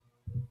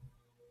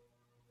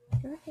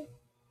OK.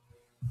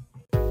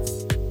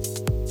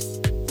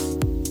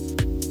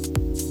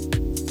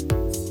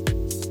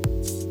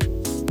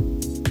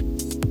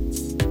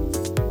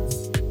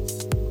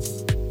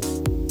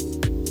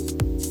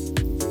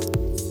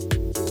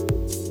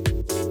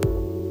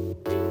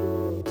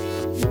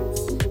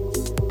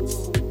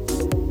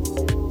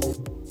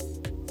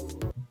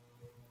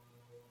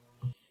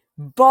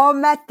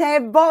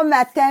 Bon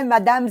matin,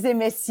 mesdames et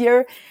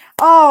messieurs.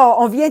 Oh,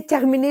 on vient de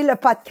terminer le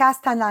podcast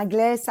en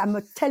anglais. Ça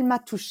m'a tellement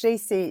touchée.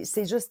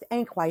 C'est juste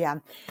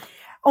incroyable.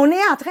 On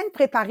est en train de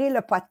préparer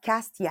le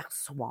podcast hier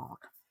soir.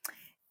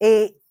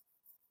 Et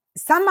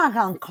sans m'en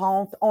rendre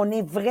compte, on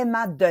est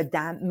vraiment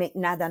dedans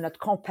maintenant dans notre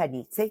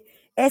compagnie. Tu sais,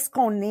 est-ce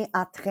qu'on est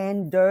en train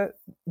de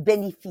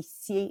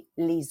bénéficier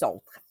les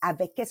autres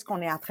avec qu'est-ce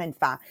qu'on est en train de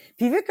faire?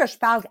 Puis vu que je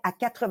parle à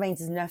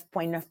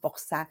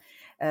 99,9%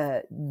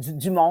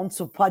 du monde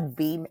sur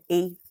Podbeam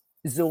et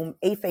Zoom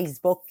et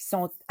Facebook qui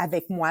sont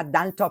avec moi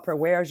dans le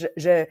Tupperware, je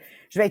vais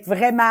être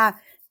vraiment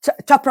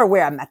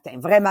Tupperware matin,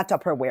 vraiment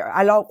Tupperware.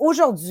 Alors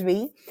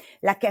aujourd'hui,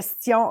 la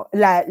question,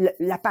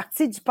 la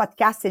partie du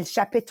podcast, c'est le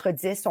chapitre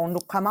 10. On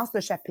commence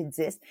le chapitre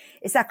 10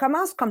 et ça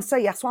commence comme ça.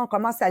 Hier soir, on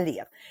commence à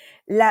lire.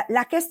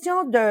 La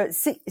question de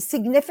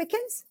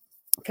significance,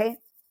 OK?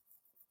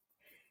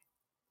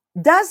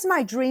 Does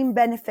my dream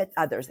benefit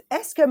others?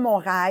 Est-ce que mon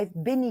rêve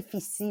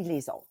bénéficie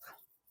les autres?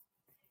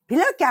 Puis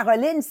là,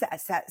 Caroline,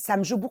 ça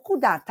me joue beaucoup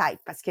dans la tête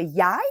parce que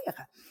hier,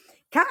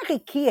 quand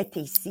Ricky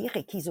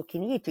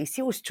Zucchini était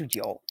ici au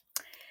studio,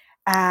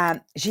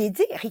 j'ai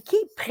dit, Ricky,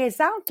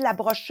 présente la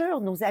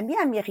brochure, nos amis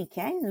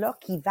américains, là,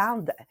 qui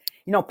vendent,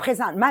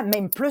 présentement,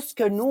 même plus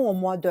que nous au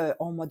mois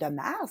de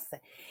mars,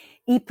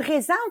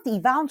 ils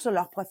vendent sur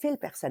leur profil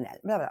personnel.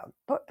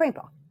 Peu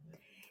importe.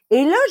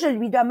 Et là, je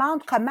lui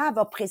demande comment elle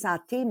va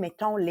présenter,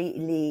 mettons,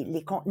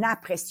 les contenants à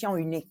pression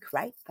unique,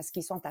 right? Parce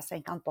qu'ils sont à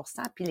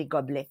 50%, puis les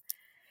gobelets.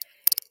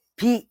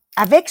 Puis,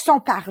 avec son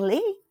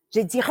parler,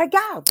 j'ai dit,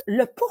 regarde,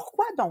 le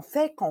pourquoi d'on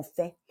fait qu'on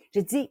fait.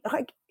 J'ai dit,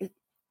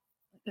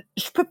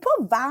 je peux pas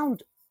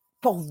vendre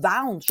pour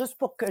vendre, juste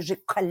pour que je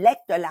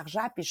collecte de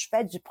l'argent puis je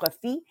fais du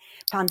profit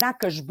pendant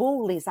que je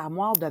bourre les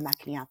armoires de ma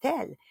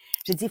clientèle.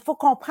 J'ai dit, il faut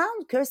comprendre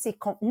que ces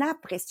contenants à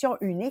pression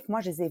unique, moi,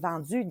 je les ai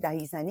vendus dans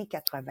les années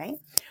 80.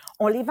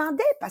 On les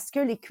vendait parce que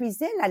les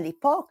cuisines à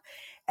l'époque,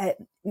 dans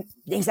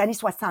les années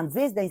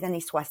 70, dans les années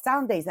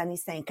 60, dans les années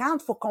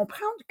 50, il faut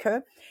comprendre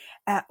que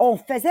on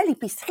faisait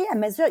l'épicerie à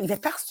mesure. Il n'y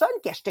avait personne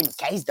qui achetait une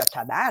caisse de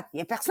tomates. Il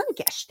n'y avait personne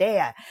qui achetait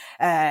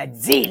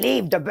 10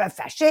 livres de bœuf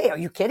haché. Are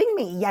you kidding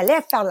me? Il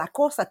allait faire la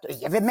course. Il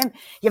y avait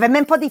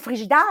même pas des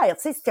frigidaires.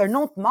 Tu sais, c'était un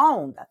autre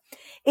monde.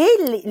 Et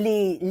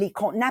les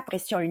contenants à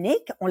pression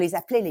unique, on les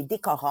appelait les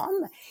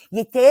décorums. Ils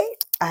étaient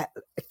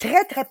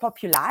très, très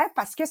populaires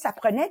parce que ça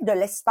prenait de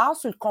l'espace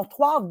sur le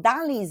comptoir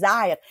dans les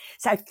airs.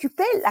 Ça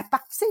occupait la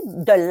partie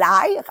de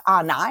l'air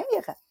en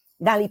air.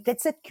 Dans les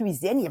petites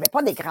cuisines, il n'y avait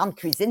pas des grandes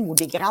cuisines ou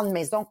des grandes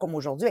maisons comme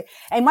aujourd'hui.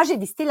 Et moi, j'ai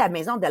visité la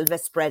maison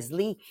d'Elvis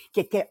Presley, qui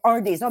était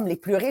un des hommes les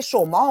plus riches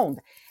au monde.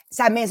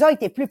 Sa maison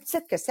était plus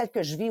petite que celle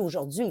que je vis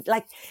aujourd'hui.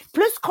 Like,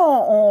 plus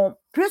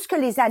que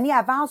les années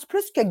avancent,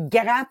 plus que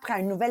grand prend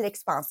une nouvelle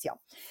expansion.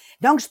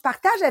 Donc, je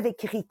partage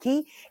avec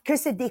Ricky que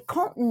c'est des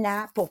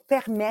contenants pour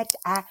permettre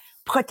à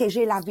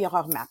protéger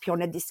l'environnement. Puis on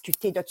a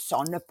discuté de tout ça.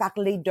 On a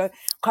parlé de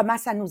comment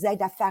ça nous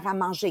aide à faire à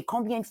manger.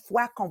 Combien de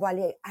fois qu'on va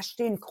aller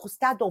acheter une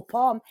croustade aux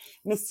pommes.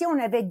 Mais si on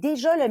avait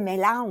déjà le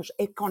mélange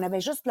et qu'on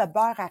avait juste le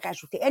beurre à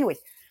rajouter. Anyway,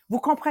 vous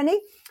comprenez?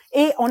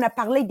 Et on a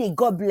parlé des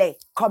gobelets,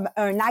 comme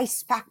un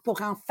ice pack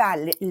pour enfants,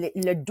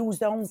 le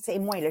 12-11 c'est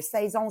moins, le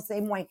 16-11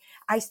 c'est moins,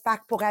 ice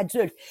pack pour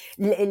adultes,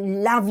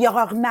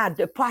 l'environnement,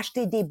 de pas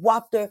acheter des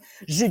boîtes de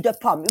jus de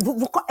pommes.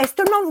 Est-ce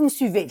que tout le monde vous me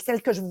suivez?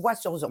 Celle que je vous vois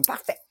sur Zoom.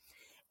 Parfait.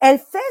 Elle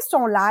fait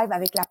son live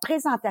avec la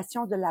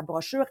présentation de la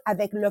brochure,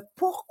 avec le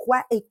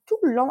pourquoi et tout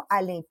le long,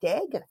 elle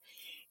l'intègre.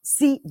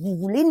 Si vous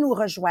voulez nous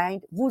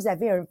rejoindre, vous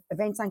avez un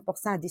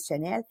 25%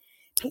 additionnel.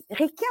 Puis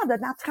Ricky, en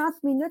donnant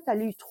 30 minutes,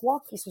 elle a eu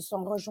 3 qui se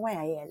sont rejoints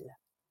à elle.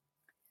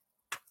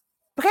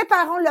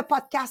 Préparons le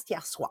podcast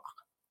hier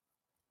soir.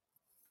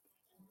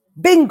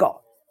 Bingo!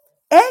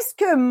 Est-ce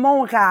que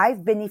mon rêve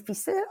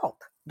bénéficie de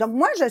l'autre? Donc,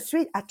 moi, je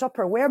suis à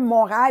Tupperware.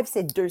 Mon rêve,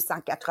 c'est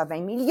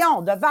 280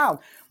 millions de ventes.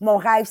 Mon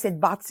rêve, c'est de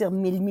bâtir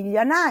 1000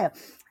 millionnaires.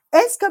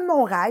 Est-ce que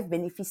mon rêve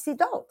bénéficie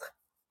d'autres?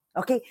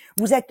 OK?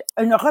 Vous êtes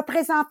une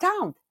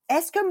représentante.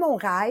 Est-ce que mon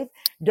rêve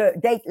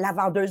d'être la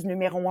vendeuse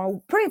numéro 1 ou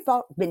peu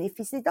importe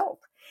bénéficie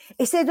d'autres?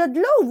 Et c'est de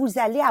là où vous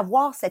allez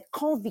avoir cette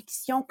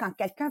conviction quand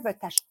quelqu'un veut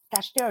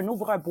t'acheter un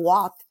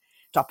ouvre-boîte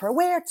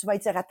Tupperware. Tu vas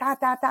dire,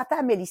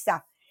 attends,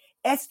 Mélissa.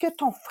 Est-ce que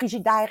ton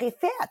frigidaire est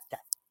fait?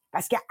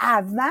 Parce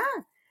qu'avant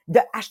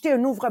d'acheter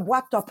un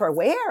ouvre-boîte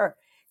Tupperware,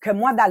 que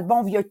moi, dans le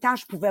bon vieux temps,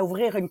 je pouvais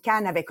ouvrir une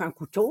canne avec un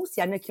couteau,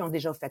 s'il y en a qui ont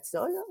déjà fait ça,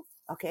 là,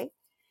 OK?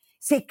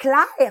 C'est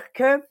clair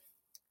que,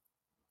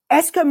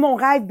 est-ce que mon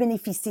rêve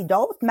bénéficie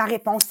d'autres? Ma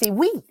réponse est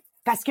oui,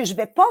 parce que je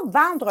vais pas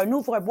vendre un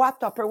ouvre-boîte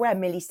Tupperware à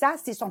Mélissa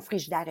si son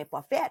frigidaire est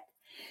pas fait.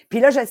 Puis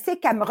là, je sais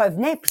qu'elle me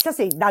revenait, puis ça,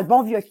 c'est dans le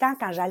bon vieux temps,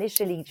 quand j'allais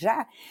chez les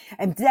gens.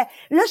 Elle me disait,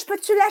 là, je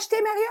peux-tu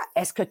l'acheter, Maria?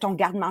 Est-ce que ton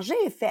garde-manger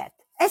est fait?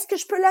 Est-ce que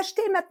je peux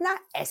l'acheter maintenant?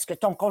 Est-ce que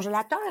ton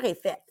congélateur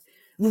est fait?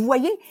 Vous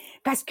voyez?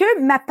 Parce que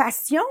ma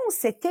passion,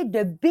 c'était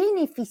de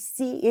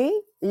bénéficier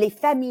les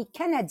familles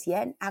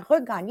canadiennes à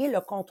regagner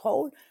le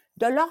contrôle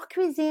de leur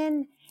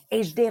cuisine.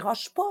 Et je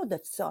déroge pas de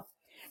ça.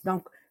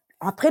 Donc,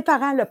 en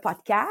préparant le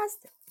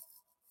podcast,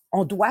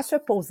 on doit se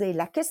poser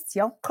la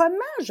question, comment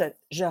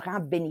je rends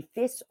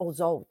bénéfice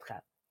aux autres?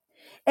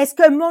 Est-ce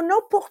que mon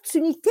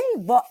opportunité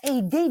va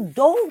aider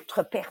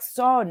d'autres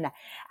personnes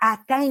à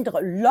atteindre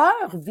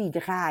leur vie de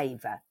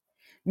rêve?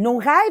 Nos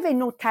rêves et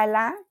nos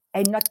talents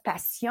et notre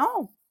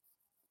passion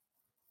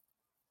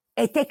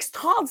est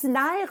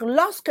extraordinaire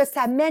lorsque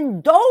ça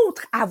mène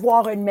d'autres à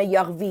avoir une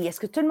meilleure vie. Est-ce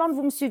que tout le monde,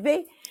 vous me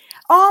suivez?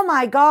 Oh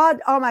my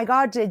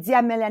God, j'ai dit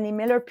à Mélanie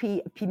Miller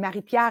puis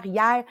Marie-Pierre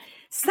hier,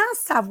 sans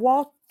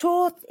savoir,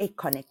 tout est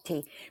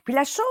connecté. Puis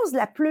la chose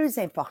la plus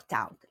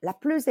importante,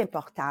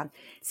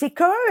 c'est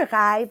qu'un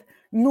rêve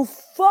nous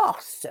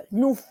force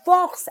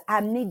à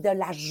amener de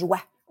la joie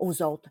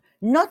aux autres.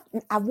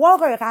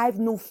 Avoir un rêve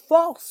nous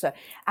force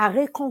à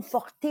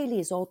réconforter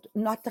les autres.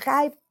 Notre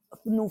rêve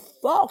nous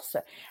force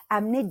à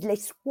amener de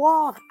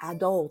l'espoir à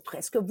d'autres.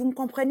 Est-ce que vous me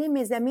comprenez,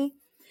 mes amis?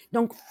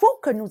 Donc, faut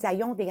que nous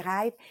ayons des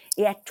rêves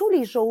et à tous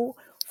les jours,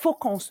 faut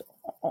qu'on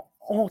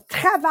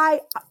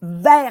travaille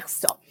vers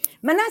ça.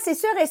 Maintenant, c'est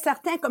sûr et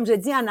certain, comme je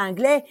dis en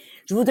anglais,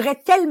 je voudrais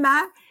tellement,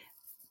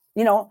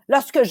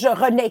 lorsque je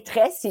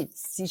renaîtrais,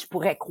 si je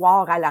pourrais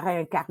croire à la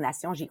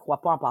réincarnation, j'y crois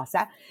pas en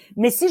passant,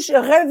 mais si je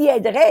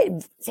reviendrais,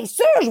 c'est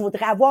sûr, je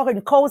voudrais avoir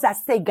une cause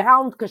assez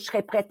grande que je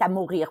serais prête à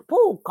mourir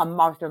pour, comme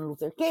Martin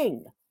Luther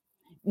King.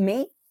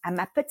 Mais à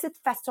ma petite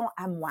façon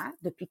à moi,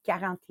 depuis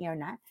 41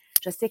 ans,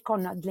 je sais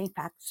qu'on a de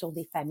l'impact sur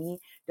des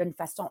familles d'une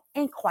façon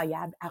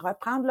incroyable à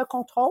reprendre le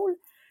contrôle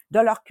de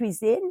leur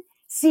cuisine,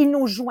 s'ils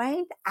nous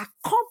joignent à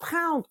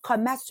comprendre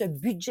comment se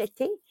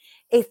budgéter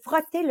et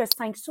frotter le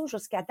 5 sous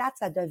jusqu'à date,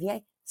 ça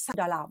devient 100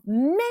 $,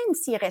 même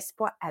s'ils restent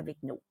pas avec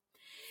nous.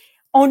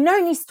 On a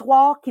une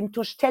histoire qui me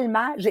touche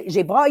tellement.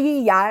 J'ai braillé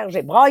hier,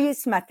 j'ai braillé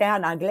ce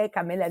matin en anglais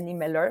comme Mélanie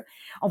Miller.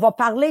 On va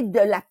parler de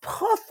la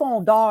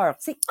profondeur,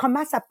 tu sais,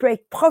 comment ça peut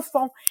être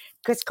profond,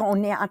 qu'est-ce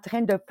qu'on est en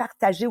train de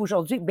partager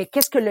aujourd'hui. Mais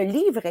qu'est-ce que le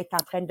livre est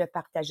en train de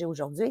partager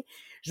aujourd'hui?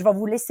 Je vais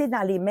vous laisser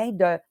dans les mains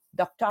de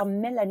Dr.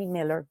 Mélanie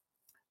Miller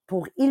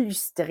pour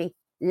illustrer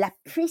la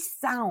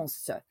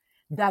puissance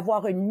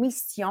d'avoir une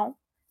mission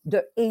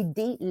de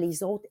aider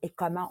les autres et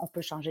comment on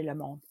peut changer le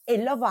monde. Et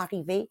là va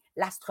arriver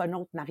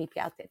l'astronaute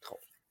Marie-Pierre Tétrault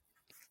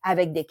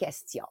avec des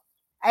questions.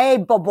 Hey,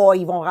 bobo,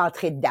 ils vont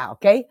rentrer dedans,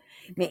 OK?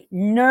 Mais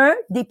ne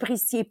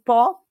dépréciez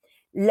pas,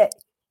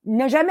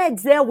 ne jamais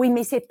dire, oui,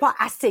 mais c'est pas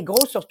assez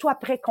gros, surtout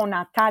après qu'on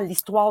entend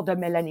l'histoire de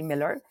Mélanie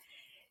Miller.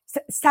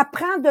 Ça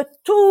prend de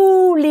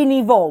tous les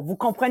niveaux, vous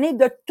comprenez,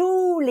 de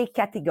toutes les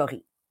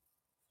catégories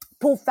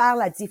pour faire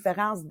la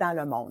différence dans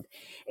le monde.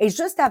 Et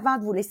juste avant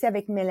de vous laisser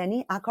avec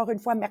Mélanie, encore une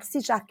fois, merci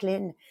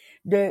Jacqueline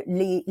de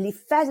les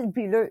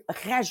fabuleux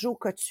rajouts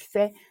que tu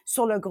fais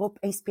sur le groupe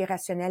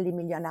inspirationnel Les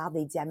Millionnaires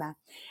des Diamants.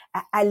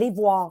 Allez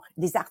voir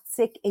des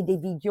articles et des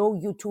vidéos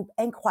YouTube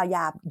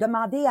incroyables.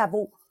 Demandez à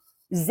vos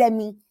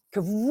amis que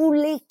vous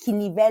voulez qu'ils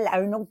nivellent à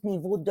un autre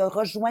niveau, de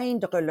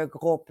rejoindre le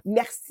groupe.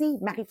 Merci,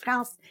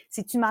 Marie-France,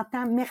 si tu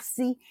m'entends,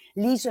 merci.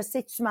 Lise, je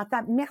sais que tu m'entends,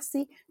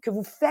 merci que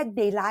vous faites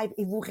des lives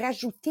et vous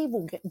rajoutez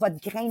votre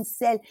grain de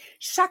sel.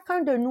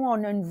 Chacun de nous,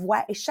 on a une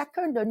voix et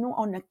chacun de nous,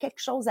 on a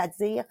quelque chose à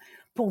dire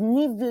pour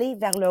niveler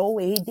vers le haut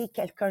et aider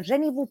quelqu'un.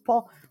 Gênez-vous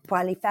pas pour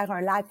aller faire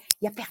un live.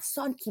 Il y a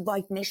personne qui va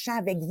être méchant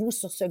avec vous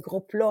sur ce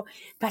groupe-là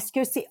parce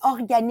que c'est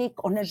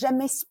organique. On n'a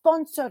jamais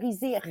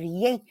sponsorisé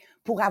rien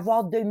pour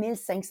avoir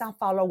 2500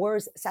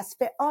 followers. Ça se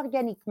fait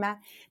organiquement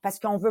parce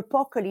qu'on veut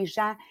pas que les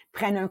gens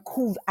prennent un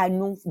coup à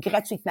nous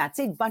gratuitement.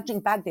 Tu sais, le punching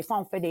bag, des fois,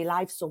 on fait des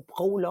lives sur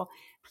Pro, là,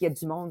 puis il y a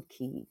du monde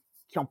qui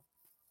sont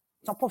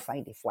pas fins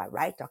des fois,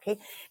 right? OK?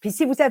 Puis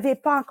si vous n'avez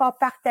pas encore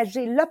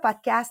partagé le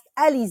podcast,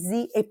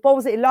 allez-y et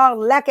posez-leur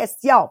la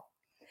question.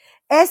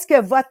 Est-ce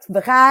que votre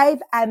rêve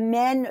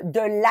amène de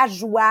la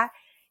joie,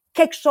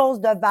 quelque chose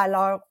de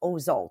valeur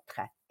aux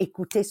autres?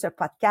 Écoutez ce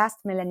podcast.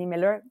 Mélanie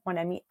Miller, mon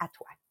amie, à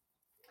toi.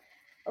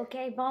 OK,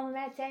 bon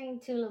matin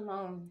tout le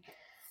monde.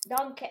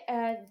 Donc,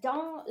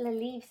 dans le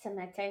livre ce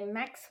matin,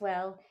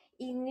 Maxwell,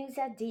 il nous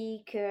a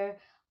dit que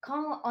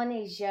quand on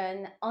est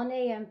jeune, on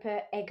est un peu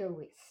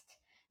égoïste.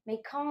 Mais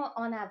quand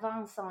on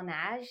avance en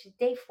âge,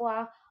 des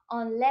fois,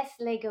 on laisse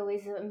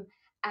l'égoïsme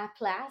à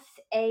place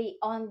et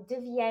on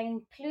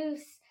devient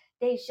plus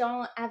des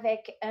gens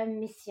avec une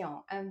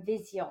mission, une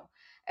vision.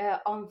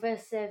 On veut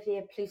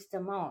servir plus de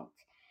monde.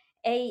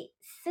 Et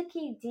ce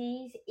qu'ils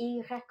disent,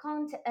 ils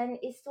racontent une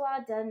histoire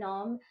d'un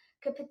homme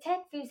que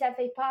peut-être vous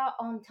n'avez pas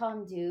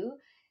entendu,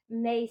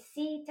 mais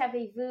si tu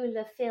avais vu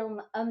le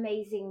film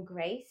Amazing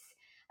Grace,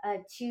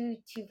 tu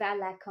vas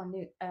la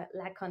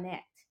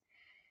connaître.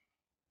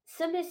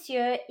 Ce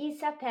monsieur, il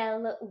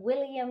s'appelle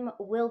William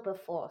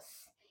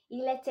Wilberforce.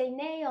 Il était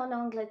né en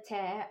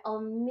Angleterre en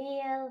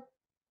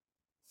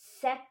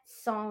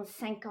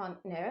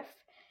 1759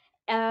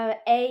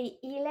 et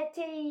il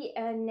était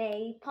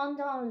né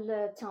pendant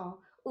le temps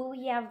où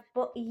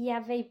il y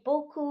avait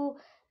beaucoup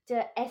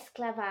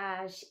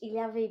d'esclavage. Il y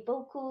avait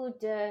beaucoup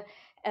de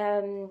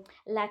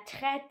la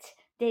traite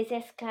des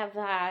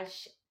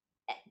esclavages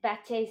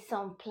battait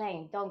son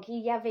plein. Donc,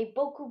 il y avait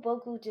beaucoup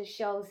de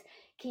choses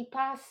qui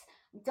passent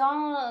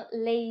dans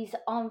les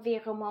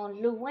environnements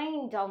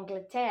loin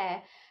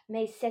d'Angleterre,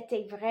 mais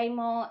c'était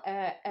vraiment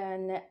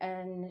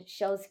une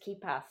chose qui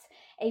passe.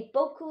 Et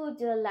beaucoup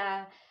de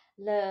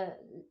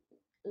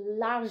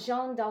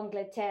l'argent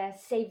d'Angleterre,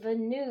 c'est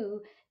venu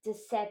de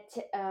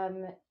cet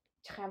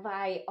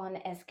travail en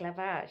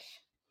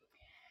esclavage.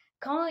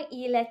 Quand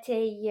il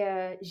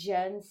était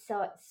jeune,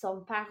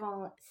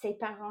 ses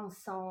parents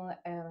sont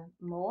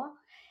morts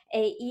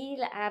et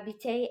il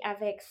habitait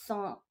avec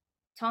sa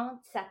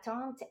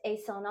tante et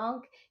son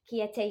oncle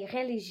qui étaient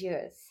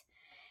religieuses.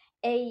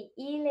 Et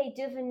il est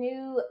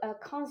devenu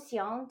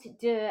conscient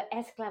de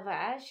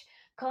l'esclavage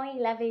quand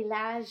il avait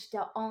l'âge de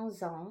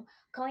 11 ans,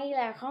 quand il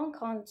a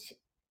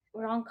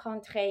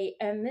rencontré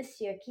un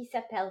monsieur qui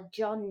s'appelle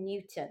John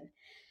Newton.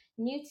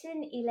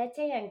 Newton, il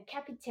était un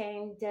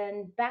capitaine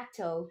d'un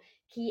bateau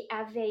qui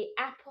avait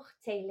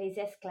apporté les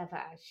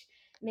esclavages.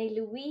 Mais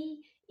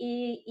lui,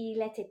 il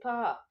n'était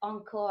pas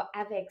encore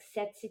avec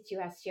cette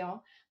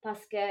situation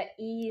parce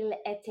qu'il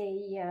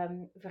était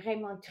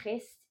vraiment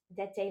triste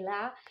d'être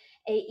là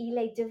et il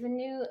est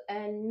devenu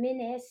un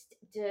ministre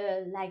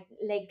de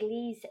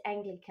l'Église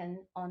anglicane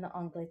en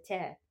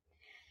Angleterre.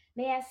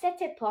 Mais à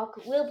cette époque,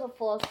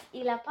 Wilberforce,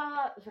 il n'a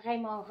pas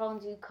vraiment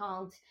rendu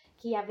compte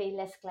qu'il y avait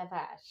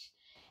l'esclavage.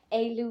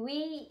 Et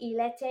lui,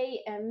 il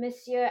était un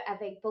monsieur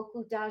avec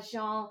beaucoup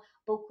d'argent,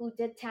 beaucoup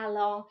de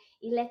talent.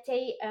 Il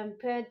était un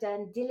peu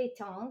d'un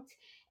dilettante.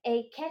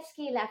 Et qu'est-ce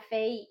qu'il a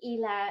fait?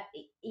 Il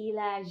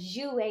a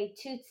joué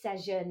toute sa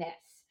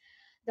jeunesse.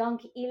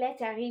 Donc, il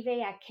est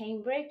arrivé à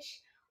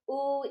Cambridge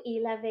où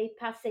il avait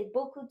passé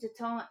beaucoup de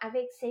temps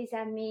avec ses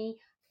amis,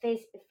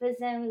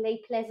 faisant les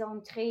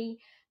plaisanteries,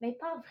 mais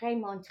pas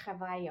vraiment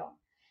travaillant.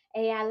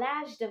 Et à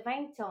l'âge de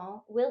 20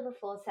 ans,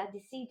 Wilberforce a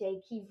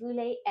décidé qu'il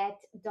voulait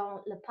être dans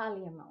le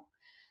Parlement.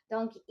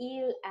 Donc,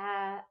 il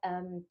a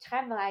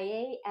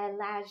travaillé à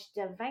l'âge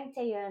de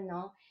 21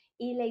 ans.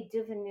 Il est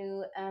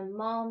devenu un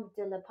membre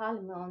de le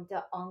Parlement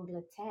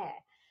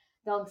d'Angleterre.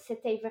 Donc,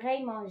 c'était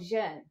vraiment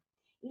jeune.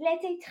 Il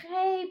était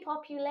très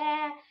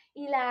populaire.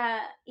 Il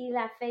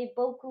a fait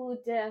beaucoup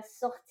de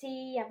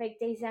sorties avec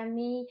des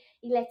amis.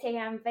 Il était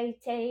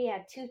invité à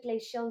toutes les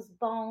choses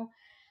bonnes.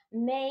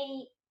 Mais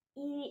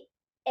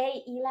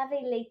il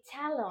avait les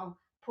talents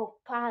pour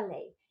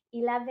parler.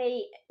 Il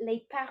avait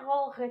les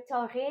paroles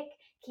rhétoriques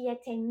qui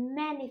étaient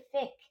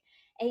magnifiques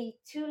et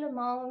tout le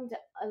monde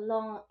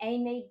l'ont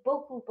aimé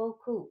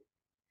beaucoup.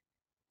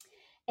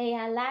 Et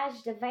à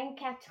l'âge de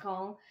 24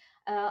 ans,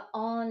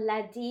 on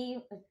l'a dit,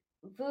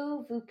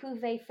 vous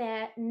pouvez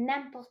faire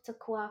n'importe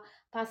quoi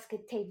parce que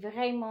tu es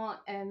vraiment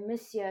un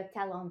monsieur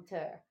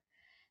talentueux.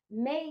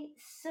 Mais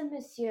ce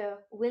monsieur,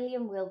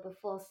 William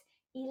Wilberforce,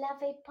 il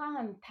n'avait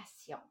pas une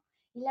passion.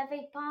 Il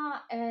n'avait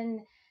pas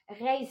une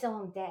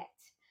raison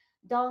d'être.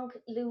 Donc,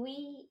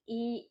 lui,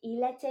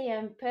 il était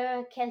un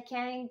peu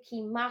quelqu'un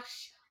qui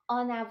marche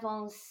en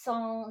avant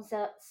sans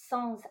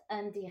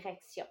une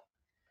direction.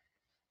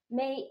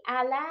 Mais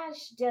à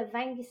l'âge de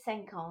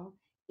 25 ans,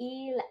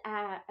 il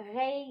a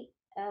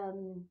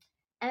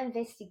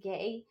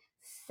réinvestigué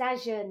sa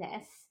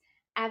jeunesse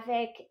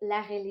avec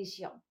la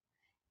religion.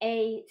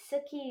 Et ce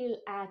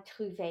qu'il a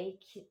trouvé,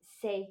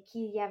 c'est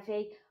qu'il y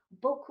avait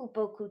beaucoup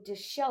de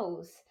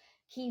choses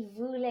qu'il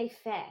voulait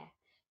faire,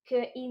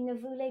 qu'il ne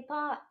voulait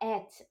pas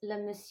être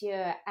le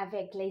monsieur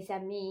avec les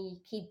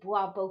amis qui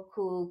boit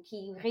beaucoup,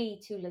 qui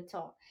rit tout le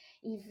temps.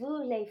 Il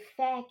voulait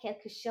faire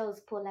quelque chose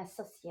pour la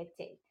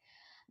société.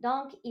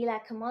 Donc, il a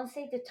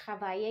commencé de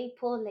travailler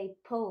pour les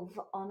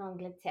pauvres en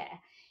Angleterre.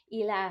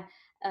 Il a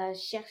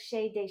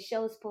cherché des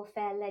choses pour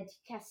faire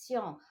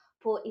l'éducation,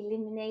 pour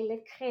éliminer le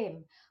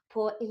crime,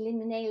 pour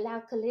éliminer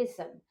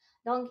l'alcoolisme.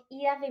 Donc,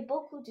 il y avait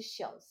beaucoup de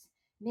choses.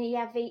 Mais il y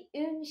avait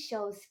une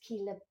chose qui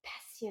le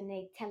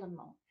passionnait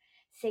tellement.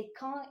 C'est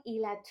quand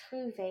il a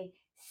trouvé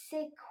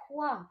c'est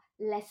quoi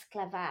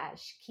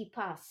l'esclavage qui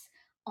passe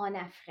en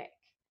Afrique.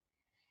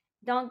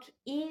 Donc,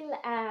 il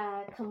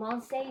a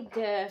commencé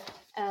de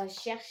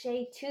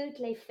chercher toutes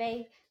les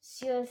faits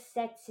sur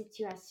cette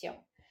situation.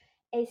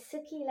 Et ce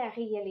qu'il a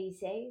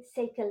réalisé,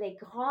 c'est que les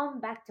grands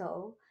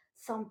bateaux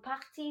sont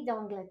partis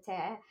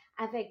d'Angleterre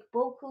avec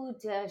beaucoup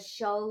de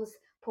choses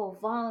pour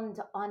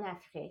vendre en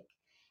Afrique.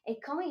 Et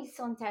quand ils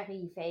sont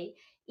arrivés,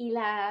 il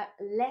a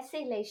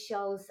laissé les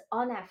choses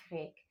en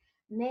Afrique,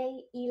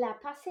 mais il a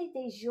passé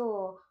des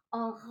jours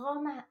en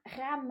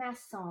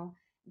ramassant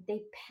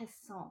des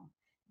personnes,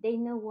 des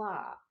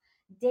noirs,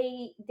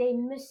 des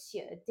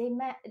messieurs,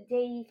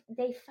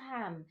 des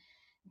femmes,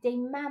 des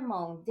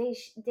mamans,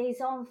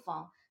 des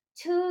enfants,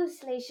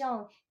 tous les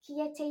gens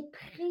qui étaient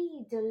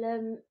pris de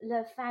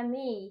leur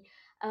famille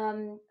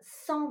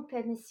sans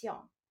permission.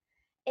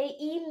 Et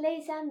il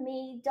les a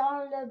mis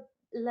dans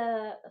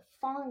le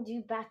fond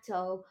du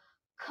bateau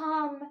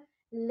comme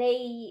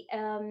les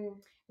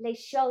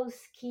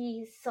choses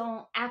qui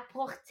sont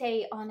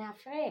apportées en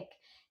Afrique.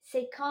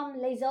 C'est comme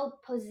les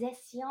autres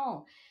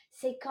possessions.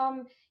 C'est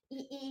comme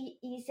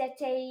ils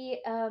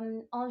étaient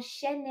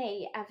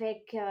enchaînés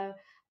avec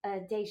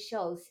des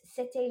choses.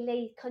 C'était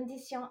les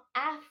conditions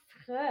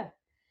affreuses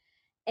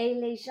et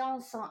les gens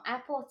sont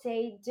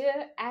apportés de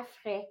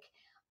Afrique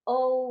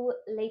aux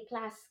les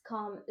places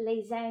comme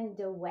les Indes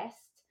de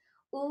l'Ouest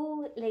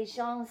où les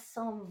gens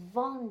sont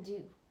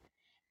vendus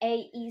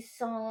et ils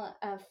sont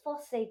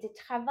forcés de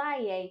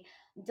travailler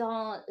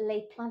dans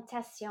les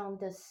plantations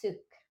de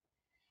sucre.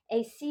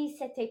 Et si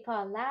c'était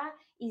pas là,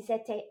 ils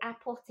étaient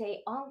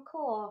apportés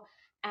encore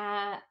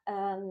à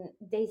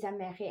des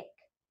Amériques.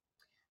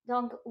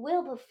 Donc,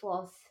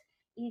 Wilberforce,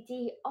 il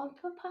dit, on ne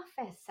peut pas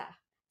faire ça.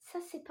 Ça,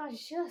 c'est pas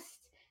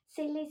juste.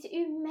 C'est les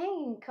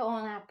humains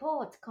qu'on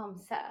apporte comme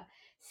ça.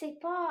 C'est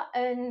pas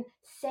un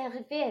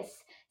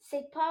service.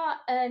 C'est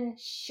pas une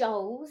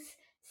chose.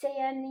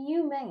 C'est un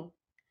humain.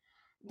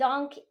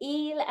 Donc,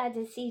 il a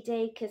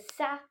décidé que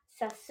ça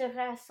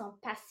sera son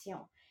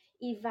passion.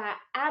 Il va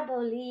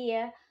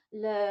abolir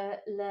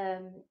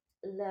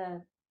le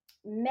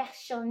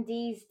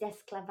marchandise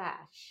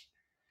d'esclavage.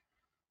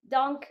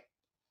 Donc,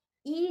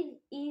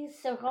 il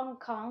se rend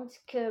compte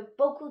que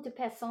beaucoup de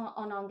personnes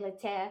en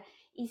Angleterre,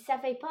 ils ne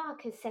savaient pas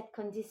que cette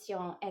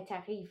condition est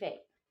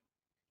arrivée.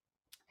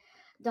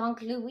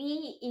 Donc,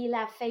 lui, il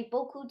a fait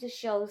beaucoup de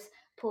choses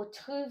pour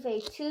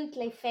trouver toutes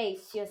les faits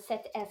sur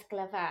cet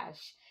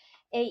esclavage.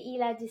 Et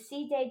il a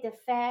décidé de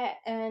faire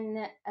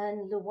une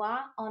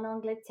loi en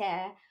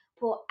Angleterre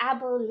pour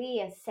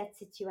abolir cette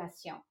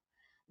situation.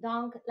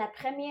 Donc, la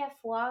première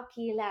fois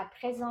qu'il a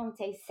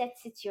présenté cette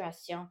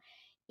situation,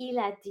 il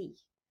a dit,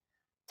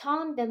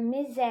 tant de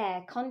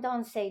misère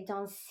condensée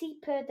dans si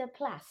peu de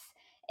place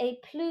est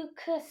plus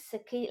que ce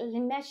que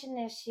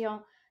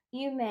l'imagination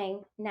humaine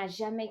n'a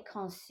jamais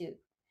conçu.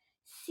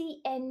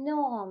 Si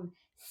énorme,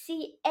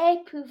 si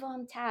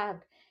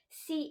épouvantable,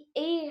 si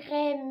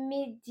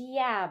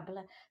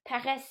irrémédiable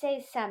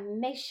paraissait sa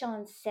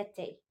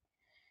méchanceté,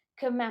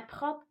 que ma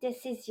propre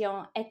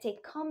décision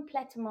était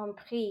complètement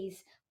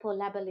prise pour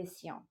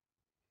l'abolition.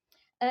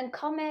 Un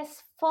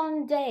commerce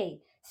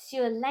fondé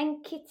sur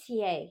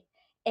l'inquiétude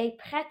et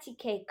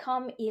pratiqué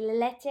comme il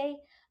l'était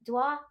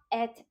doit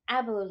être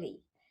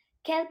aboli,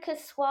 quel que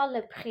soit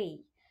le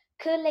prix,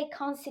 que les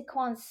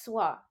conséquences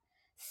soient,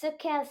 ce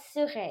qu'elles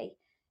seraient.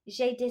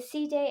 J'ai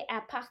décidé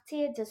à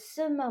partir de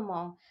ce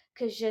moment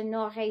que je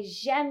n'aurai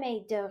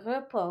jamais de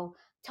repos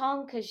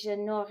tant que je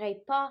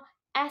n'aurai pas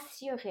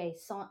assuré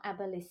son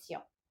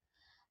abolition.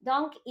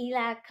 Donc, il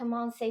a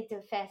commencé de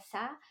faire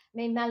ça,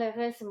 mais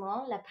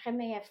malheureusement, la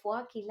première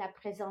fois qu'il l'a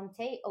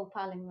présenté au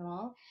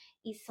Parlement,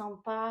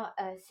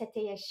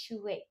 c'était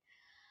échoué.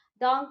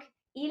 Donc,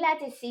 il a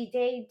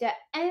décidé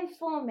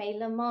d'informer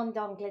le monde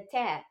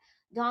d'Angleterre.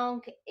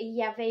 Donc, il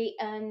y avait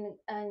une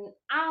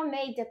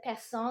armée de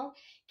personnes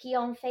qui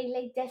ont fait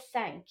les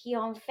dessins, qui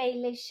ont fait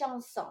les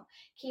chansons,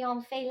 qui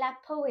ont fait la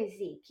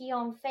poésie, qui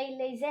ont fait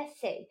les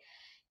essais,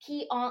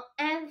 qui ont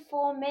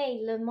informé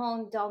le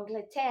monde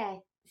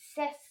d'Angleterre.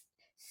 C'est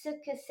ce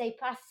que s'est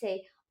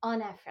passé en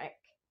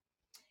Afrique.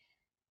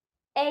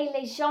 Et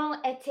les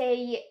gens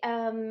étaient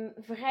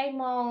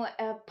vraiment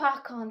pas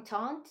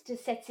contents de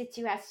cette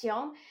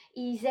situation.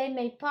 Ils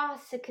n'aimaient pas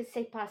ce que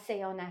s'est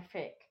passé en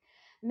Afrique.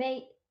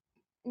 Mais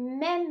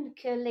même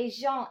que les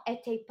gens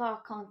n'étaient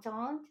pas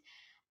contents,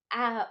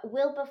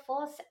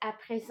 Wilberforce a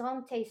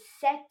présenté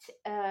cette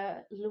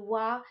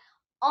loi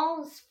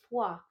 11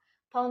 fois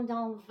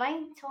pendant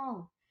 20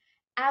 ans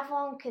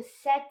avant que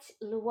cette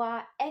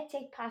loi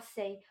ait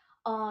passée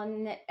en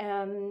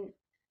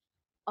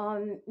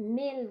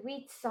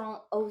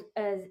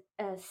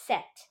 1807.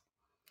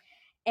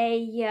 Et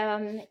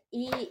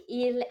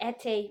il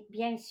était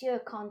bien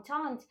sûr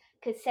content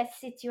que cette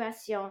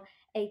situation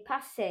ait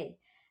passé.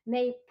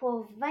 Mais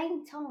pour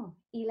 20 ans,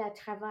 il a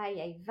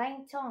travaillé,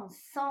 20 ans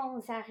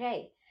sans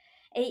arrêt.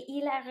 Et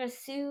il a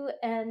reçu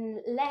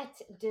une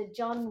lettre de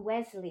John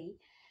Wesley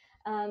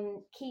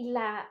qui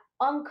l'a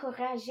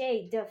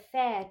encouragé de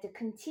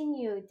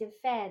continuer de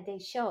faire des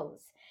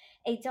choses.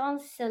 Et dans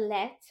cette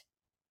lettre,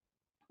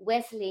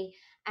 Wesley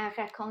a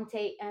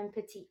raconté une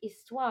petite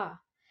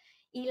histoire.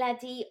 Il a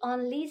dit, en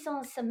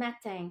lisant ce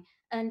matin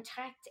un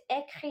tract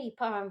écrit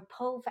par un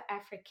pauvre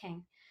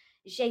Africain,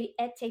 j'ai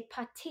été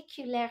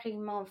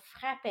particulièrement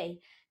frappé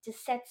de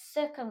cette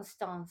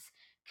circonstance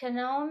qu'un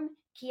homme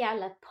qui a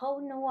la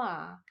peau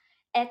noire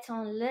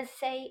étant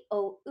laissé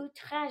ou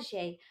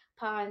outragé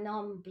par un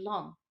homme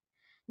blanc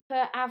ne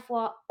peut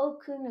avoir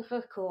aucun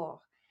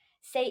recours.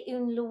 C'est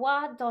une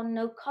loi dans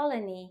nos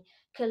colonies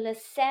que le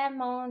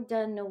serment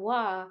d'un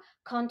noir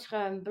contre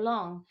un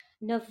blanc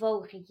ne vaut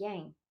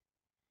rien.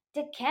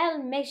 De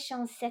quelle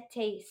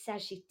méchanceté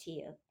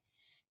s'agit-il?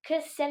 Que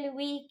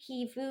celui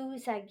qui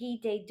vous a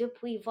guidé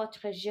depuis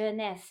votre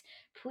jeunesse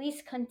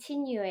puisse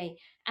continuer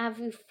à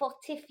vous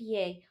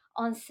fortifier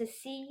en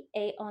ceci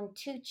et en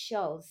toutes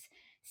choses.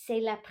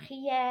 C'est la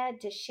prière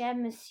de cher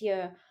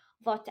monsieur,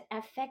 votre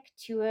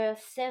affectueux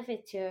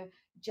serviteur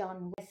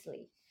John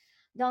Wesley.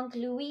 Donc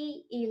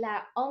lui, il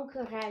a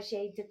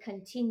encouragé de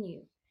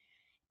continuer.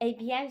 Et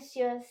bien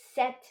sûr,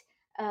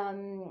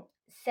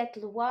 cette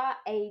loi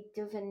est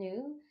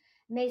devenue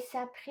mais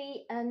ça a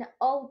pris un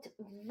autre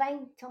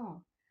 20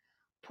 ans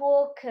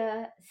pour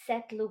que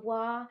cette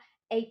loi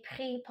ait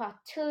pris par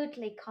toutes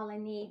les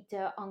colonies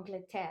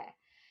d'Angleterre,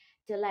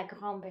 de la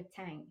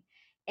Grande-Bretagne.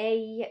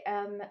 Et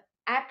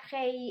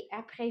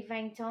après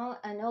 20 ans,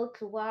 une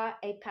autre loi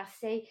est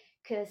passée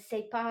que ce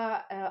n'est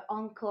pas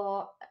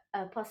encore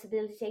une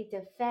possibilité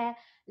de faire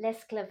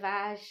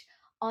l'esclavage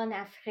en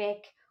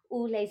Afrique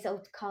ou les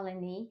autres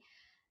colonies.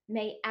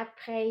 Mais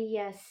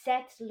après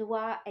cette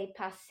loi est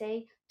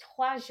passée,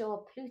 3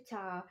 jours plus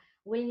tard,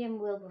 William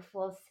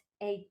Wilberforce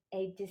est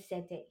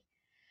décédé.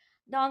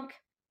 Donc,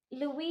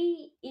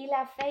 lui, il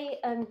a fait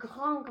une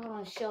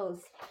grande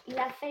chose. Il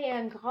a fait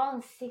une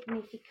grande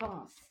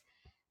significance.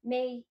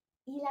 Mais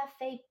il a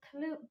fait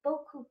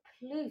beaucoup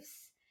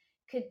plus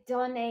que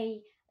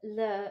donner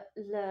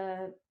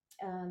le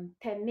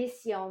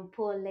permission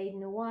pour les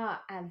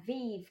Noirs à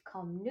vivre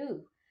comme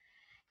nous.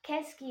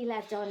 Qu'est-ce qu'il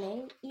a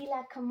donné? Il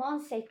a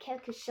commencé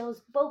quelque chose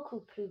de beaucoup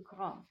plus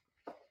grand.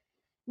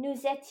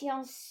 Nous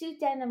étions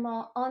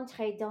soudainement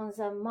entrés dans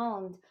un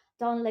monde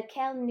dans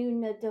lequel nous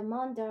ne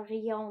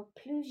demanderions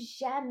plus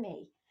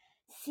jamais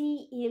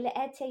s'il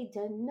était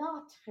de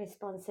notre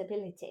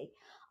responsabilité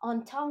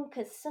en tant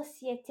que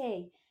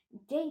société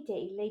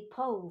d'aider les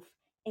pauvres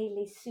et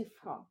les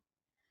souffrants.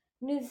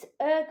 Nous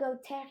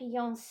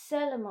ergoterions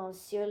seulement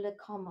sur le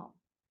comment.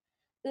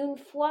 Une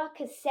fois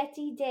que cette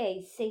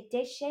idée s'est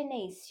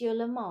déchaînée sur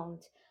le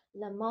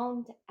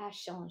monde a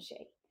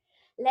changé.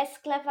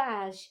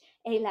 L'esclavage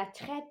et la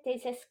traite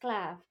des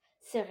esclaves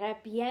seraient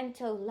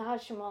bientôt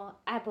largement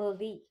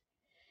abolis,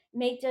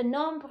 mais de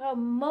nombreux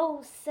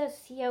maux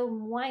sociaux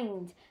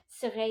moindres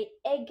seraient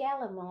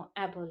également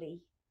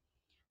abolis.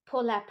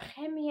 Pour la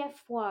première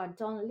fois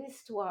dans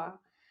l'histoire,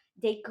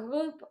 des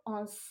groupes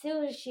ont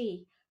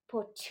surgi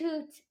pour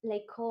toutes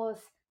les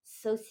causes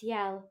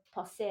sociales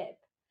possibles.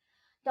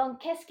 Donc,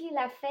 qu'est-ce qu'il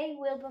a fait,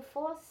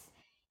 Wilberforce?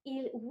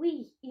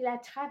 Il a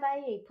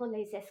travaillé pour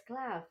les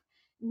esclaves,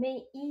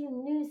 mais il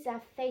nous a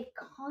fait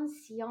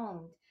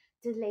conscients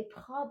les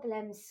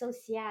problèmes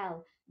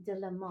sociaux de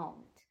le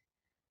monde.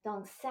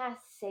 Donc, ça,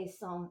 c'est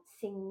son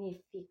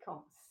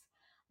significance.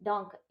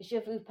 Donc, je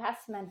vous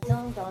passe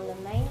maintenant dans le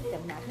main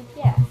de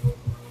Marie-Pierre.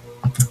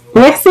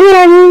 Merci,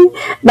 Mélanie.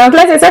 Donc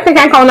là, c'est sûr que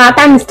quand on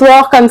entend une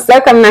histoire comme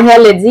ça, comme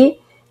Marielle le dit,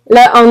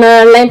 là, on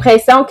a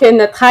l'impression que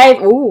notre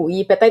rêve,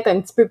 il est peut-être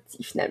un petit peu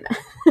petit finalement.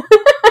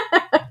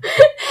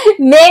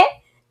 Mais,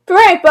 peu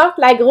importe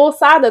la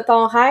grosseur de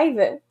ton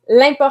rêve,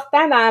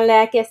 l'important dans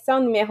la question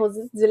numéro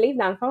 10 du livre,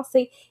 dans le fond,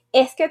 c'est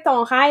est-ce que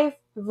ton rêve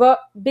va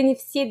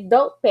bénéficier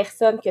d'autres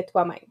personnes que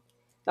toi-même?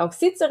 Donc,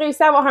 si tu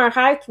réussis à avoir un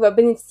rêve qui va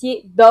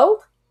bénéficier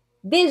d'autres,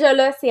 déjà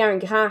là, c'est un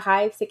grand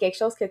rêve, c'est quelque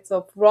chose que tu vas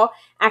pouvoir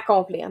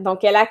accomplir.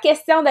 Donc, la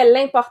question de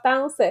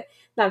l'importance,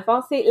 dans le fond,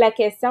 c'est la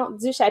question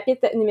du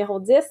chapitre numéro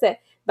 10.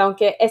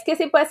 Donc, est-ce que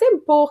c'est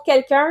possible pour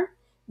quelqu'un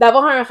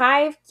d'avoir un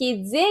rêve qui est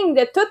digne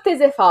de tous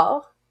tes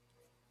efforts,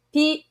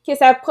 puis que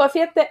ça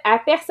profite à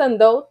personne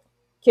d'autre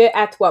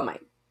qu'à toi-même?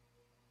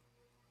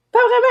 Pas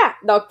vraiment.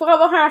 Donc, pour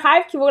avoir un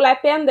rêve qui vaut la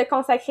peine de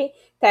consacrer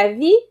ta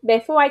vie,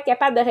 il faut être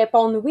capable de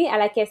répondre oui à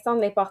la question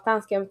de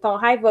l'importance, que ton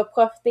rêve va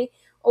profiter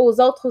aux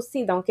autres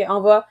aussi. Donc,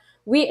 on va,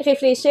 oui,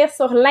 réfléchir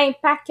sur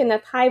l'impact que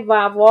notre rêve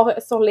va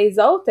avoir sur les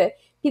autres.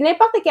 Puis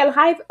n'importe quel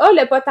rêve a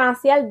le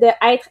potentiel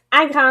d'être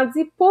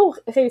agrandi pour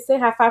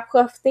réussir à faire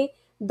profiter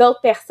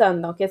d'autres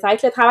personnes. Donc, ça va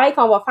être le travail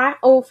qu'on va faire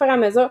au fur et à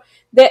mesure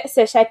de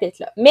ce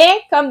chapitre-là. Mais,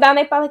 comme dans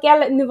n'importe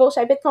quel nouveau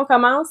chapitre qu'on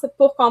commence,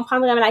 pour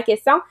comprendre vraiment la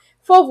question,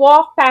 faut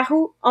voir par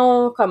où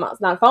on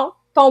commence. Dans le fond,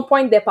 ton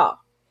point de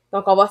départ.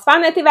 Donc, on va se faire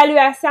notre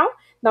évaluation.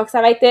 Donc,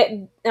 ça va être,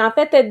 en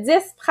fait,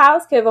 10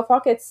 phrases qu'il va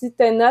falloir que tu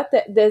te notes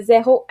de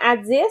 0 à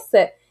 10,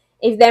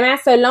 évidemment,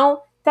 selon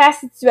ta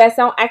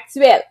situation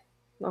actuelle.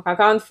 Donc,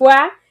 encore une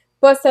fois,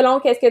 pas selon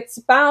qu'est-ce que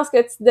tu penses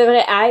que tu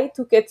devrais être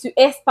ou que tu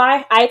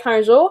espères être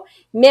un jour,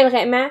 mais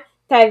vraiment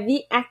ta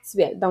vie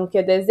actuelle. Donc,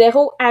 de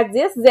 0 à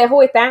 10,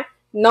 0 étant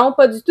non,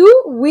 pas du tout,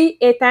 oui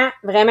étant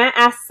vraiment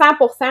à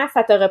 100%,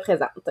 ça te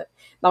représente.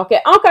 Donc,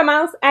 on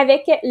commence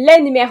avec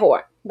le numéro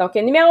 1. Donc,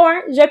 numéro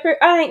 1, je peux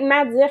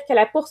honnêtement dire que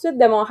la poursuite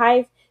de mon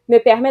rêve me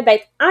permet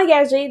d'être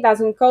engagée dans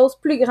une cause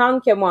plus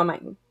grande que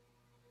moi-même.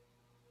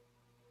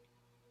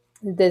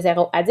 De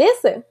 0 à 10.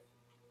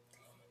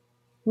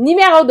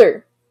 Numéro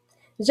 2.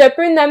 Je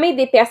peux nommer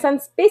des personnes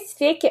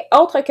spécifiques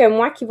autres que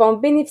moi qui vont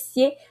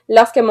bénéficier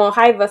lorsque mon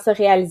rêve va se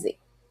réaliser.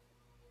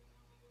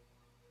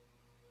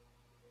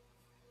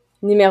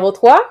 Numéro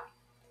 3.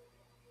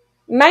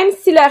 Même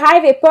si le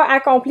rêve n'est pas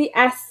accompli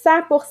à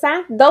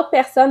 100%, d'autres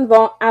personnes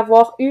vont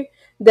avoir eu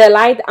de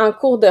l'aide en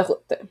cours de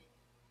route.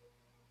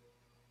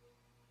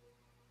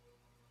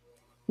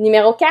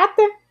 Numéro 4.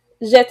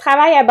 Je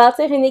travaille à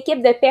bâtir une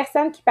équipe de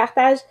personnes qui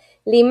partagent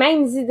les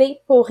mêmes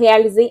idées pour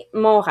réaliser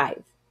mon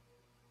rêve.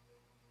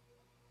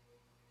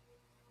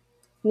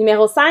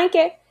 Numéro 5.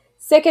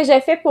 Ce que je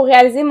fais pour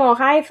réaliser mon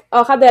rêve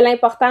aura de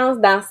l'importance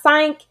dans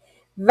 5,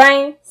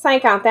 20,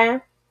 50 ans,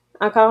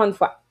 encore une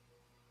fois.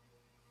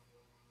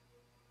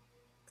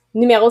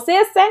 Numéro 6.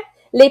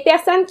 Les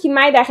personnes qui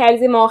m'aident à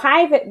réaliser mon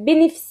rêve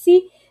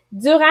bénéficient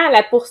durant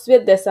la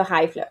poursuite de ce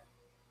rêve-là.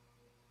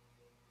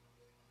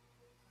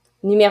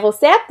 Numéro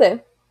 7.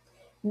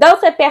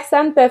 D'autres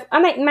personnes peuvent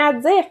honnêtement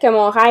dire que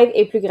mon rêve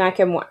est plus grand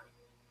que moi.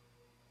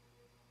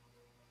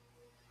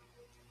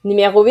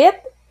 Numéro 8.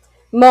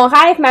 Mon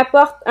rêve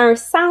m'apporte un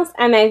sens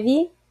à ma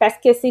vie parce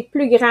que c'est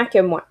plus grand que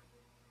moi.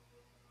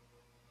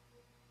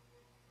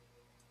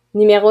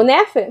 Numéro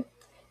 9.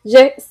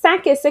 Je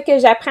sens que ce que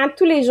j'apprends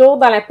tous les jours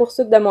dans la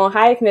poursuite de mon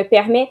rêve me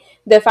permet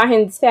de faire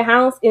une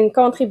différence et une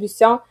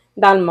contribution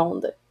dans le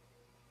monde.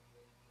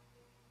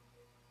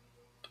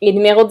 Et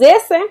numéro 10.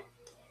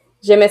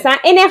 Je me sens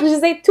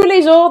énergisée tous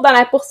les jours dans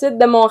la poursuite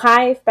de mon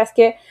rêve parce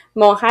que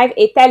mon rêve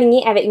est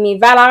aligné avec mes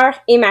valeurs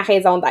et ma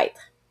raison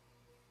d'être.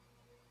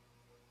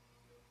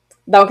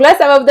 Donc là,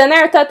 ça va vous donner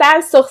un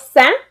total sur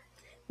 100.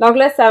 Donc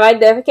là, ça va être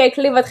de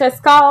calculer votre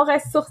score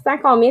sur 100,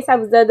 combien ça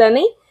vous a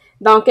donné.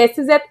 Donc,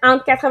 si vous êtes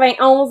entre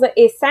 91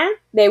 et 100,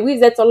 ben oui,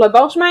 vous êtes sur le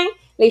bon chemin.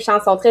 Les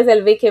chances sont très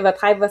élevées que votre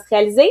rêve va se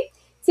réaliser.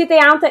 Si tu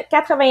es entre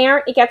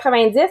 81 et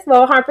 90, il va y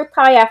avoir un peu de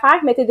travail à faire,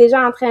 mais tu es déjà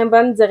en très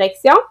bonne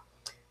direction.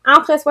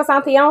 Entre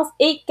 71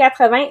 et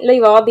 80, là, il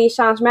va y avoir des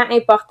changements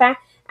importants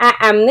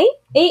à amener.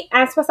 Et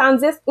à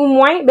 70 ou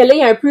moins, ben là,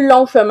 il y a un plus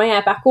long chemin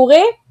à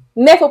parcourir,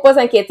 mais il ne faut pas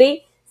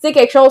s'inquiéter. C'est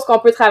quelque chose qu'on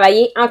peut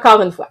travailler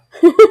encore une fois.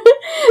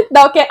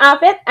 Donc, en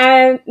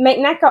fait,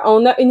 maintenant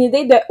qu'on a une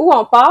idée de où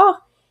on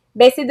part,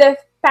 ben c'est de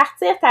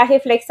partir ta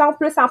réflexion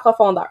plus en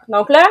profondeur.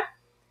 Donc là,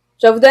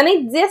 je vais vous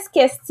donner 10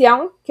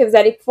 questions que vous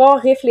allez pouvoir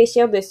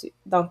réfléchir dessus.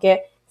 Donc,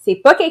 c'est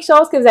pas quelque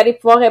chose que vous allez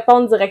pouvoir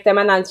répondre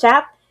directement dans le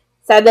chat.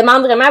 Ça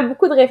demande vraiment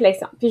beaucoup de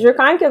réflexion. Puis, je veux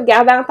quand même que vous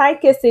gardez en tête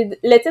que c'est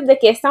le type de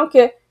questions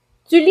que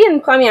tu lis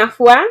une première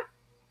fois,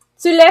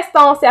 tu laisses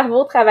ton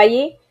cerveau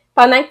travailler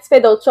pendant que tu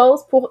fais d'autres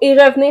choses pour y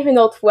revenir une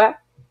autre fois,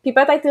 puis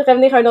peut-être y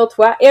revenir une autre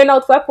fois, et une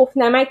autre fois pour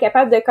finalement être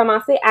capable de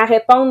commencer à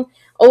répondre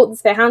aux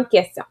différentes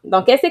questions.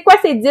 Donc, c'est quoi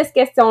ces 10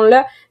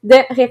 questions-là de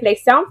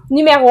réflexion?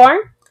 Numéro 1,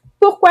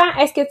 pourquoi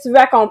est-ce que tu veux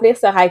accomplir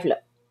ce rêve-là?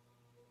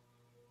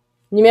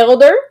 Numéro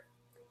 2,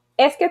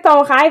 est-ce que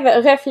ton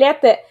rêve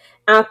reflète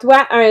en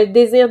toi un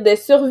désir de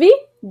survie,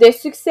 de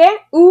succès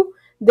ou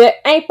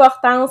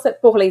d'importance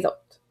pour les autres?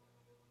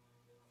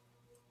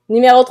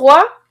 Numéro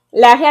 3,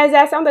 la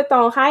réalisation de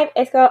ton rêve,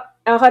 est-ce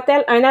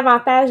qu'aura-t-elle un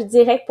avantage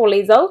direct pour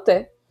les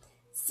autres?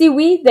 Si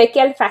oui, de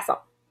quelle façon?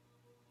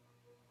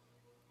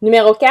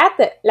 Numéro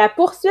 4, la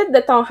poursuite de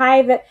ton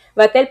rêve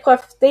va-t-elle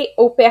profiter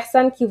aux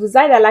personnes qui vous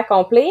aident à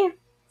l'accomplir?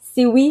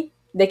 Si oui,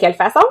 de quelle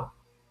façon?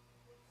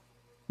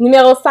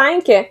 Numéro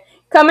 5,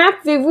 comment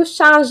pouvez-vous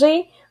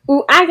changer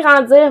ou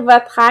agrandir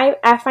votre rêve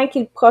afin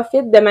qu'il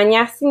profite de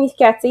manière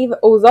significative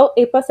aux autres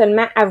et pas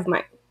seulement à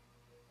vous-même?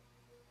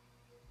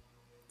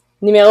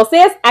 Numéro 6,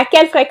 à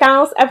quelle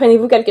fréquence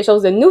apprenez-vous quelque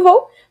chose de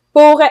nouveau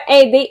pour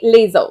aider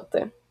les autres?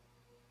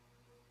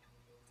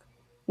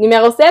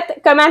 Numéro 7,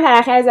 comment la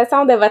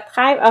réalisation de votre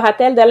rêve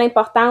aura-t-elle de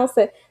l'importance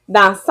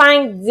dans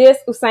 5, 10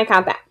 ou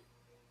 50 ans?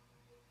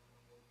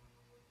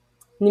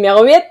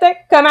 Numéro 8,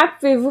 comment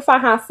pouvez-vous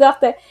faire en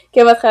sorte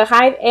que votre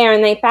rêve ait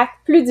un impact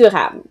plus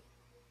durable?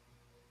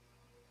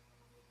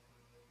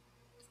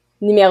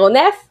 Numéro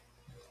 9,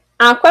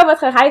 en quoi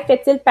votre rêve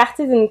fait-il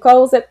partie d'une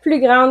cause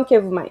plus grande que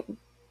vous-même?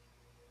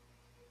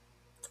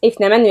 Et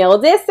finalement, numéro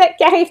 10,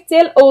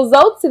 qu'arrive-t-il aux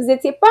autres si vous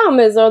n'étiez pas en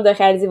mesure de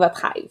réaliser votre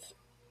rêve?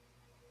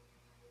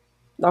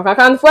 Donc,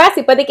 encore une fois,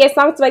 c'est pas des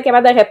questions que tu vas être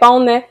capable de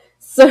répondre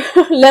sur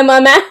le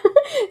moment.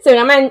 C'est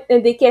vraiment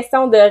des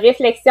questions de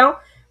réflexion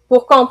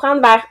pour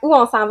comprendre vers où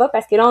on s'en va,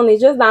 parce que là, on est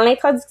juste dans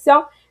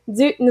l'introduction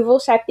du nouveau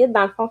chapitre,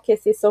 dans le fond, que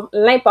c'est sur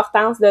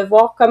l'importance de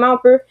voir comment on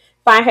peut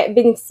faire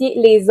bénéficier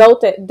les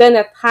autres de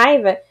notre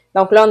rêve.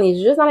 Donc là, on est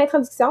juste dans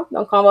l'introduction.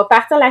 Donc, on va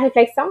partir de la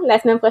réflexion. La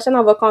semaine prochaine,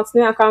 on va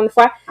continuer encore une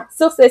fois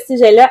sur ce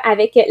sujet-là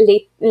avec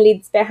les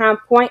différents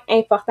points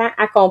importants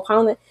à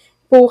comprendre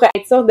pour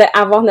être sûr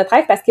d'avoir notre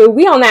rêve. Parce que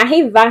oui, on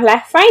arrive vers la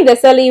fin de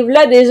ce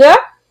livre-là déjà.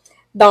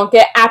 Donc,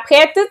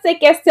 après toutes ces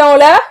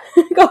questions-là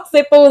qu'on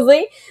s'est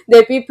posées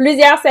depuis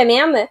plusieurs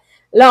semaines,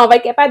 là, on va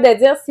être capable de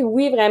dire si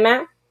oui, vraiment,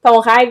 ton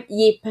rêve,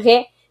 il est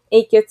prêt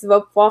et que tu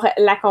vas pouvoir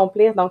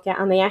l'accomplir, donc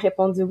en ayant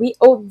répondu oui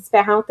aux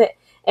différentes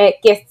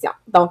questions.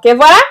 Donc,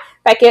 voilà.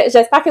 Fait que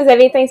j'espère que vous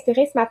avez été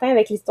inspirés ce matin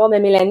avec l'histoire de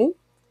Mélanie,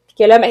 puis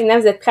que là, maintenant,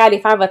 vous êtes prêts à aller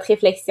faire votre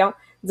réflexion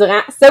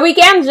durant ce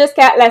week-end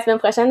jusqu'à la semaine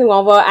prochaine où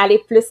on va aller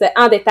plus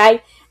en détail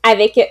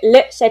avec le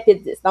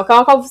chapitre 10. Donc,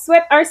 on vous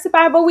souhaite un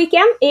super beau week-end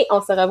et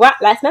on se revoit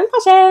la semaine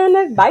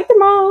prochaine. Bye tout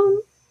le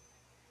monde!